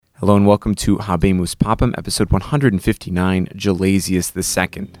Hello and welcome to Habemus Papam, episode 159, Gelasius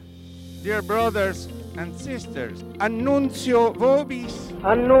II. Dear brothers and sisters, Annuncio vobis,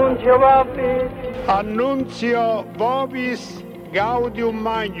 Annuncio vobis, Annuncio vobis Gaudium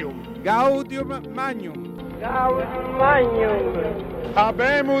Magnum, Gaudium Magnum, Gaudium Magnum,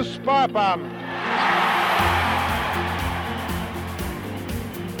 Habemus Papam.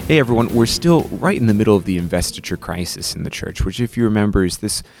 Hey everyone, we're still right in the middle of the investiture crisis in the church, which if you remember is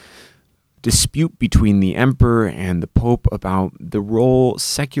this dispute between the emperor and the pope about the role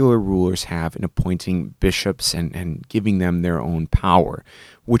secular rulers have in appointing bishops and giving them their own power.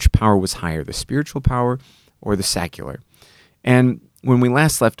 Which power was higher, the spiritual power or the secular? And when we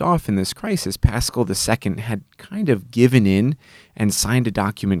last left off in this crisis, Paschal II had kind of given in and signed a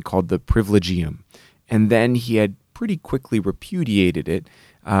document called the Privilegium. And then he had pretty quickly repudiated it,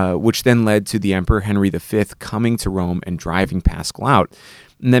 which then led to the Emperor Henry V coming to Rome and driving Paschal out.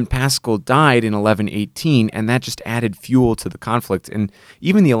 And then Paschal died in 1118, and that just added fuel to the conflict. And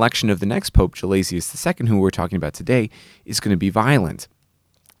even the election of the next pope, Gelasius II, who we're talking about today, is going to be violent.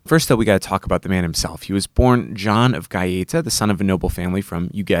 First, though, we got to talk about the man himself. He was born John of Gaeta, the son of a noble family from,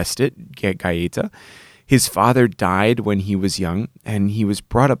 you guessed it, Gaeta. His father died when he was young, and he was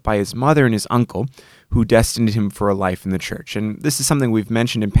brought up by his mother and his uncle, who destined him for a life in the church. And this is something we've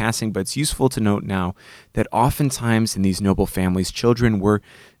mentioned in passing, but it's useful to note now that oftentimes in these noble families, children were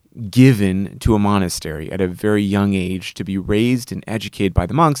given to a monastery at a very young age to be raised and educated by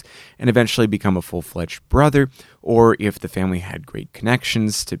the monks and eventually become a full-fledged brother, or if the family had great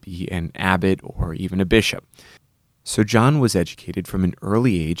connections, to be an abbot or even a bishop. So John was educated from an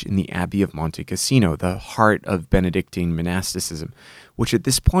early age in the Abbey of Monte Cassino, the heart of Benedictine monasticism, which at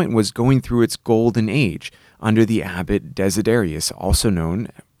this point was going through its golden age under the abbot Desiderius, also known,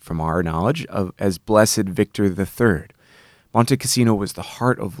 from our knowledge, as Blessed Victor III. Monte Cassino was the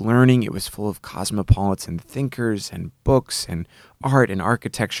heart of learning. It was full of cosmopolitan thinkers and books and art and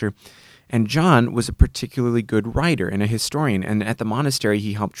architecture. And John was a particularly good writer and a historian, and at the monastery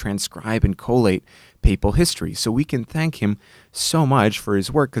he helped transcribe and collate papal history. So we can thank him so much for his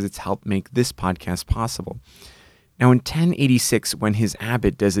work because it's helped make this podcast possible. Now in 1086, when his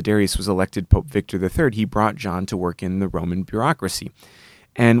abbot Desiderius was elected Pope Victor III, he brought John to work in the Roman bureaucracy.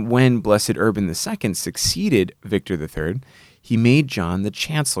 And when Blessed Urban II succeeded Victor III, he made John the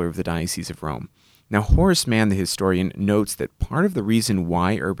chancellor of the Diocese of Rome. Now, Horace Mann, the historian, notes that part of the reason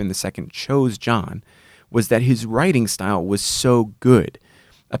why Urban II chose John was that his writing style was so good.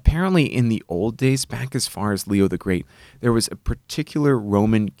 Apparently, in the old days, back as far as Leo the Great, there was a particular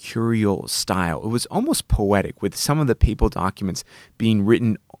Roman curial style. It was almost poetic, with some of the papal documents being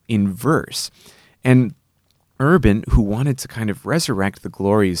written in verse. And Urban, who wanted to kind of resurrect the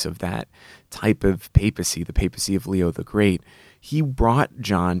glories of that type of papacy, the papacy of Leo the Great, he brought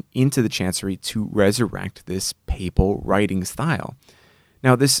John into the chancery to resurrect this papal writing style.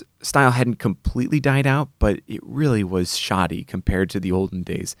 Now, this style hadn't completely died out, but it really was shoddy compared to the olden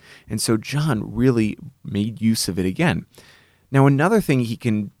days, and so John really made use of it again. Now, another thing he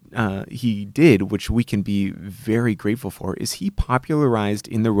did, which we can be very grateful for, is he popularized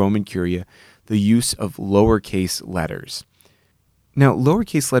in the Roman Curia the use of lowercase letters. Now,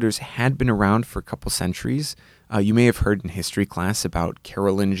 lowercase letters had been around for a couple centuries. You may have heard in history class about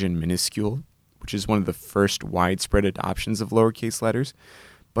Carolingian minuscule, which is one of the first widespread adoptions of lowercase letters,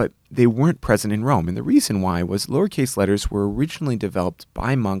 but they weren't present in Rome. And the reason why was lowercase letters were originally developed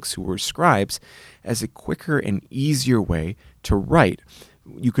by monks who were scribes as a quicker and easier way to write.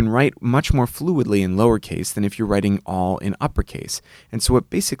 You can write much more fluidly in lowercase than if you're writing all in uppercase. And so what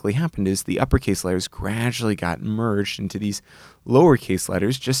basically happened is the uppercase letters gradually got merged into these lowercase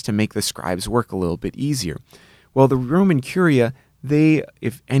letters just to make the scribes work a little bit easier. Well, the Roman Curia, they,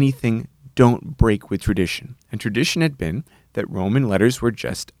 if anything, don't break with tradition. And tradition had been that Roman letters were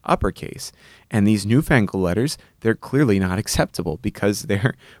just uppercase. And these newfangled letters, they're clearly not acceptable because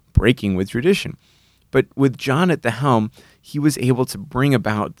they're breaking with tradition. But with John at the helm, he was able to bring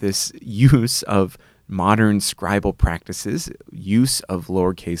about this use of modern scribal practices, use of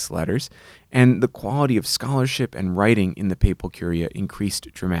lowercase letters, and the quality of scholarship and writing in the papal curia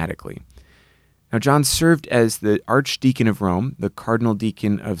increased dramatically. Now, John served as the Archdeacon of Rome, the Cardinal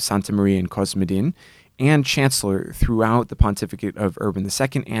Deacon of Santa Maria in Cosmedin, and Chancellor throughout the pontificate of Urban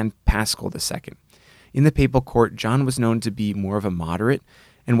II and Paschal II. In the papal court, John was known to be more of a moderate,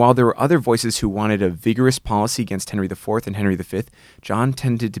 and while there were other voices who wanted a vigorous policy against Henry IV and Henry V, John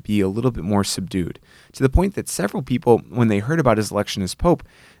tended to be a little bit more subdued, to the point that several people, when they heard about his election as pope,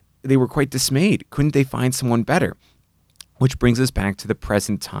 they were quite dismayed. Couldn't they find someone better? Which brings us back to the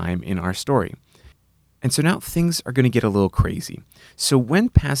present time in our story. And so now things are going to get a little crazy. So when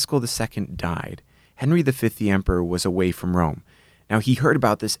Paschal II died, Henry V, the emperor, was away from Rome. Now he heard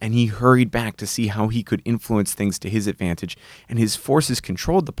about this and he hurried back to see how he could influence things to his advantage, and his forces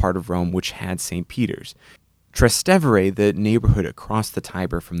controlled the part of Rome which had St. Peter's. Trastevere, the neighborhood across the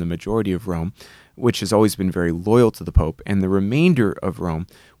Tiber from the majority of Rome, which has always been very loyal to the Pope, and the remainder of Rome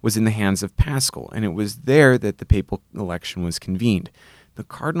was in the hands of Paschal, and it was there that the papal election was convened. The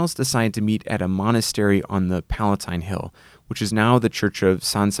cardinals decided to meet at a monastery on the Palatine Hill, which is now the Church of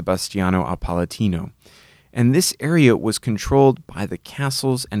San Sebastiano al Palatino. And this area was controlled by the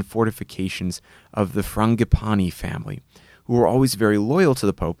castles and fortifications of the Frangipani family, who were always very loyal to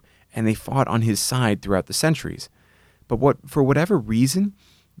the Pope, and they fought on his side throughout the centuries. But for whatever reason,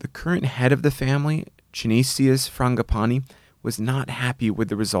 the current head of the family, Cinesius Frangipani, was not happy with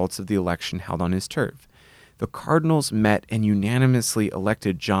the results of the election held on his turf. The cardinals met and unanimously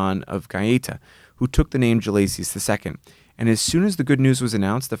elected John of Gaeta, who took the name Gelasius II. And as soon as the good news was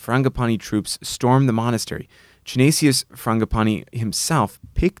announced, the Frangipani troops stormed the monastery. Cinesius Frangipani himself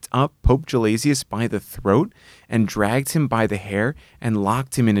picked up Pope Gelasius by the throat and dragged him by the hair and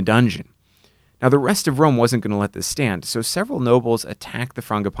locked him in a dungeon. Now, the rest of Rome wasn't going to let this stand, so several nobles attacked the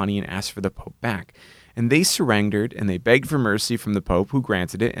Frangipani and asked for the Pope back. And they surrendered, and they begged for mercy from the Pope, who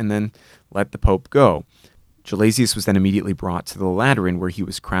granted it, and then let the Pope go. Gelasius was then immediately brought to the Lateran, where he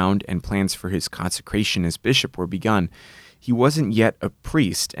was crowned, and plans for his consecration as bishop were begun. He wasn't yet a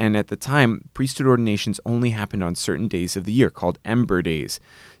priest, and at the time, priesthood ordinations only happened on certain days of the year, called Ember Days.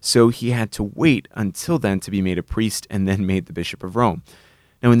 So he had to wait until then to be made a priest and then made the Bishop of Rome.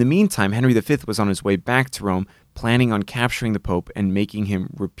 Now, in the meantime, Henry V was on his way back to Rome, planning on capturing the Pope and making him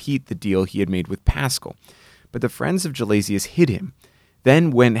repeat the deal he had made with Paschal. But the friends of Gelasius hid him.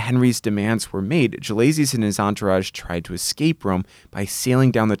 Then, when Henry's demands were made, Gelasius and his entourage tried to escape Rome by sailing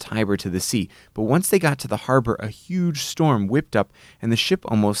down the Tiber to the sea. But once they got to the harbor, a huge storm whipped up and the ship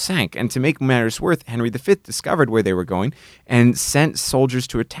almost sank. And to make matters worse, Henry V discovered where they were going and sent soldiers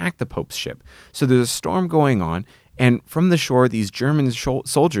to attack the Pope's ship. So there's a storm going on, and from the shore, these German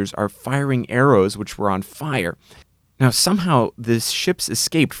soldiers are firing arrows which were on fire. Now, somehow, the ships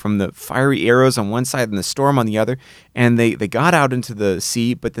escaped from the fiery arrows on one side and the storm on the other, and they got out into the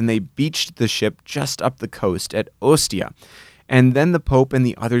sea, but then they beached the ship just up the coast at Ostia. And then the Pope and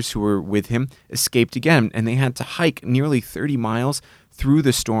the others who were with him escaped again, and they had to hike nearly 30 miles through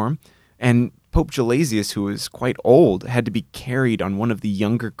the storm, and Pope Gelasius, who was quite old, had to be carried on one of the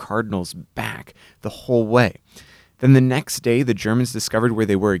younger cardinals' back the whole way. Then the next day, the Germans discovered where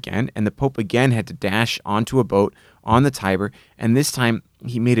they were again, and the Pope again had to dash onto a boat on the Tiber, and this time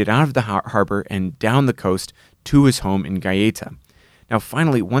he made it out of the harbor and down the coast to his home in Gaeta. Now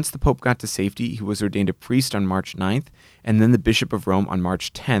finally, once the Pope got to safety, he was ordained a priest on March 9th, and then the Bishop of Rome on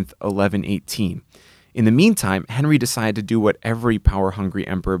March 10th, 1118. In the meantime, Henry decided to do what every power-hungry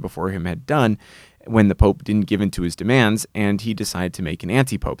emperor before him had done when the Pope didn't give in to his demands, and he decided to make an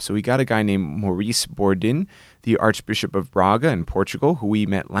anti-pope. So he got a guy named Maurice Bourdin, the Archbishop of Braga in Portugal, who we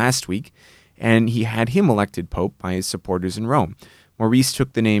met last week, and he had him elected pope by his supporters in Rome. Maurice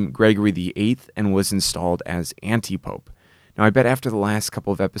took the name Gregory VIII and was installed as anti-pope. Now, I bet after the last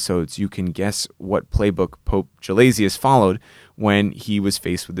couple of episodes, you can guess what playbook Pope Gelasius followed when he was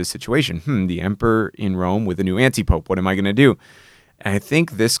faced with this situation. The emperor in Rome with a new anti-pope. What am I going to do? And I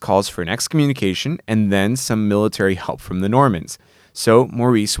think this calls for an excommunication and then some military help from the Normans. So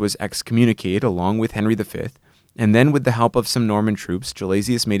Maurice was excommunicated along with Henry V, and then with the help of some Norman troops,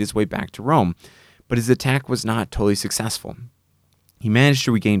 Gelasius made his way back to Rome. But his attack was not totally successful. He managed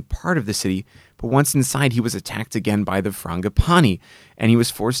to regain part of the city, but once inside he was attacked again by the Frangipani, and he was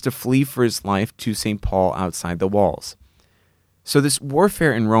forced to flee for his life to St. Paul outside the walls. So this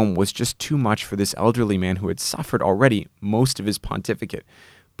warfare in Rome was just too much for this elderly man who had suffered already most of his pontificate.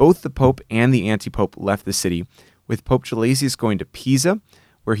 Both the Pope and the anti-pope left the city, with Pope Gelasius going to Pisa,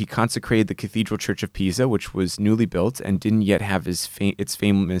 where he consecrated the Cathedral Church of Pisa, which was newly built and didn't yet have its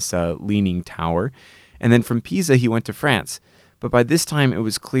famous leaning tower. And then from Pisa, he went to France. But by this time, it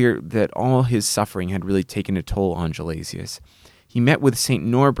was clear that all his suffering had really taken a toll on Gelasius. He met with St.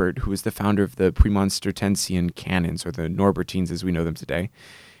 Norbert, who was the founder of the Premonstratensian canons, or the Norbertines as we know them today,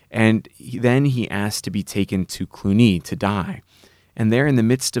 and then he asked to be taken to Cluny to die. And there in the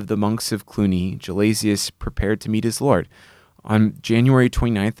midst of the monks of Cluny, Gelasius prepared to meet his Lord. On January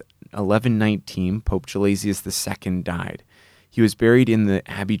 29th, 1119, Pope Gelasius II died. He was buried in the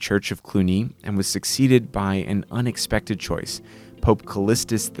Abbey Church of Cluny and was succeeded by an unexpected choice, Pope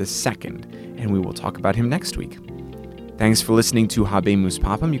Callistus II, and we will talk about him next week. Thanks for listening to Habemus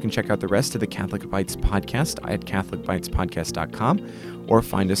Papam. You can check out the rest of the Catholic Bites podcast at catholicbitespodcast.com or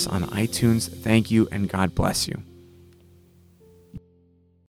find us on iTunes. Thank you, and God bless you.